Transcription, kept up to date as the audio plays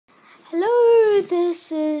This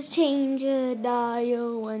is Changer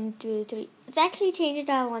Dial 123. It's actually Changer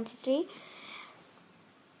Dial 123.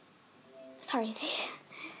 Sorry.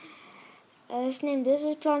 This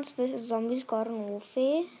is Plants vs Zombies Garden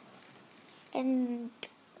Warfare. And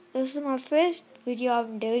this is my first video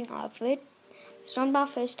I'm doing of it. It's not my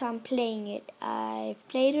first time playing it. I've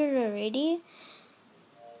played it already.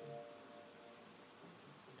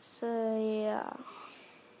 So yeah.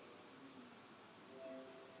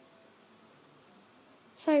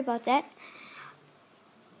 Sorry about that.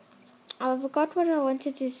 I forgot what I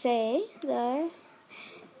wanted to say though.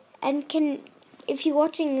 And if you're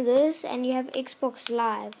watching this and you have Xbox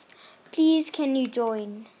Live, please can you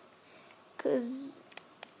join? Because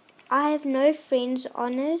I have no friends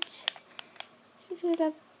on it.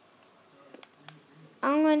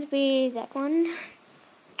 I'm going to be that one.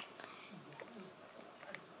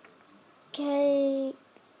 Okay.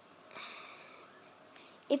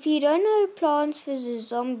 If you don't know Plants vs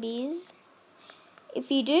Zombies, if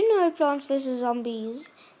you do know Plants vs Zombies,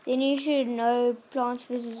 then you should know Plants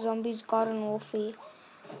vs Zombies Garden Warfare.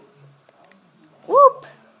 Whoop!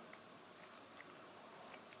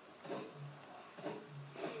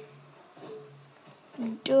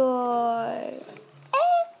 Die.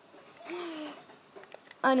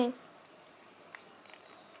 Oh no.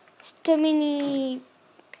 Stamini.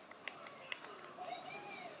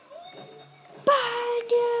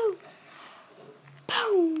 Bando.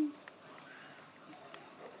 Boom.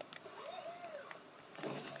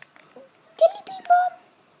 Jelly bean bomb.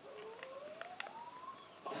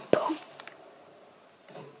 Poof.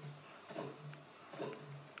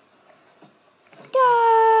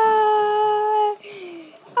 Die.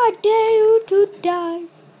 I dare you to die.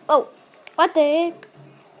 Oh, what the heck?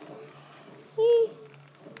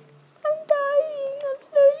 I'm dying. I'm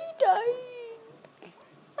slowly dying.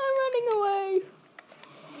 I'm running away.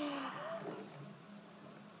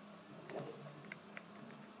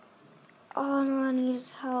 Oh no, I need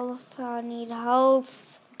health. I need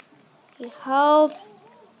health. I need health.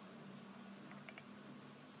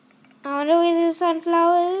 I wonder where there's a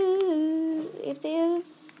sunflower. If there's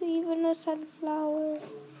even a sunflower.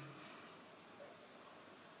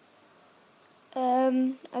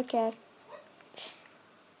 Okay.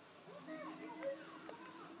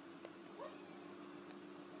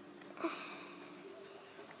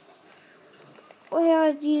 Where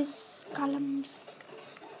are these columns?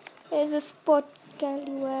 There's a spot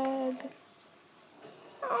scallywag.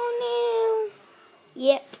 Oh no.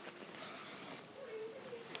 Yep.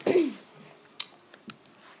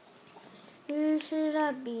 Who should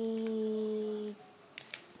I be?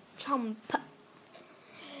 Chomp.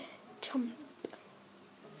 Chomp.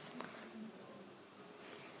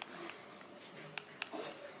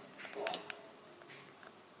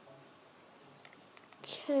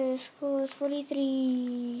 Okay, score is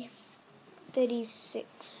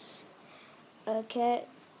 43-36. Okay.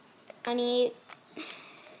 I need...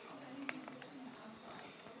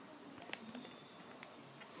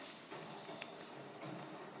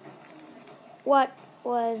 What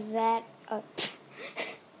was that? Oh.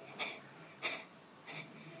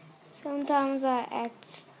 Sometimes I act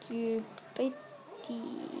stupid.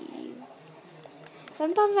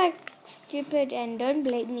 Sometimes I act stupid and don't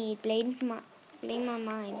blame me. Blame my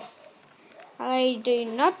mind. I do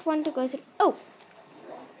not want to go through. Oh,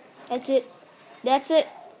 that's it. That's it.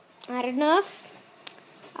 I had enough.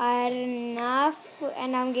 And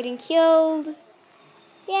I'm getting killed.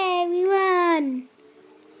 Yay, we won.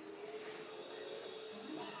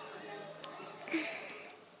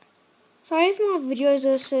 Sorry if my videos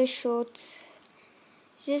are so short.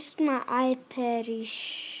 Just my iPad is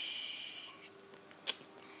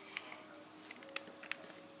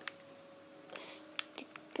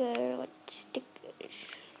stickers.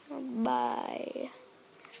 Bye.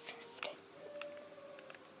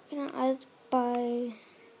 Can I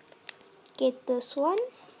get this one?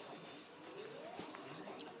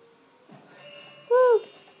 Woo!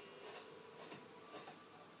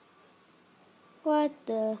 What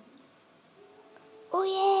the? Oh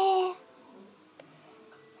yeah!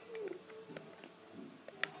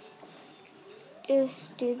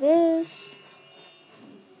 Just do this.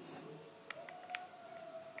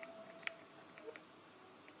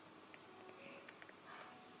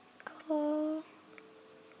 Ooh.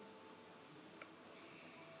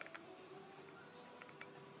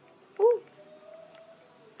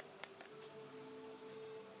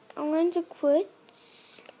 I'm going to quit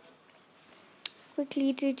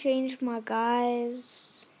quickly to change my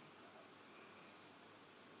guys.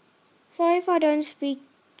 Sorry if I don't speak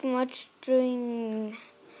much during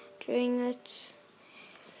it.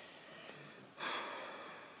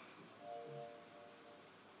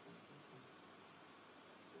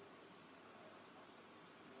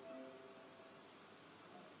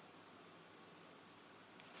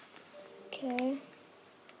 Okay.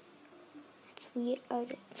 That's weird.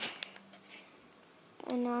 Okay.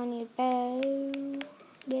 And now I need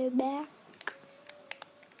go back.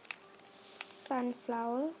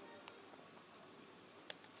 Sunflower.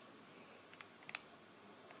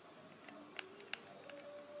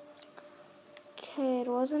 Okay, it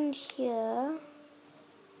wasn't here.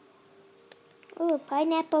 Oh,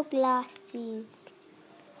 pineapple glasses.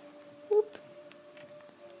 Oop.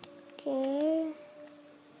 Okay.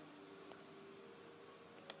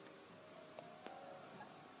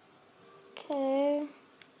 Okay.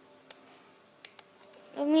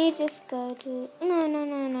 Let me just go to no.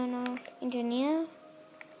 Engineer.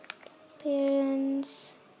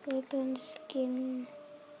 Appearance. Weapon skin.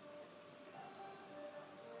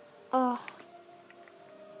 Oh.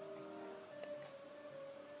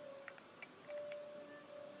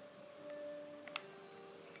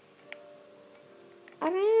 I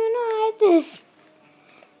don't even know how this.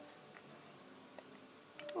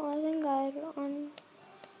 Oh, I think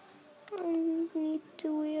I need to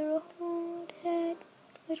wear a hard hat.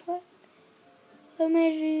 Wait, what? I may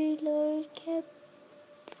reload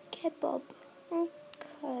kebab.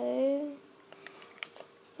 Okay.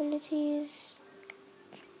 Abilities.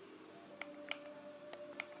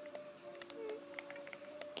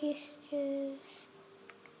 Gestures.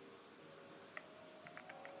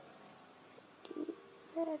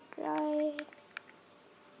 That right.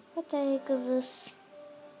 What the heck is this?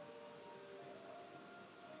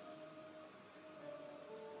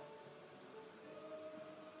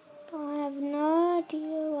 I have no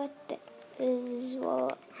idea what that is.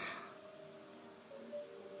 Well,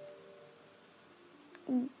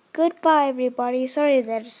 goodbye, everybody. Sorry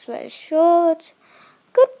that it was short.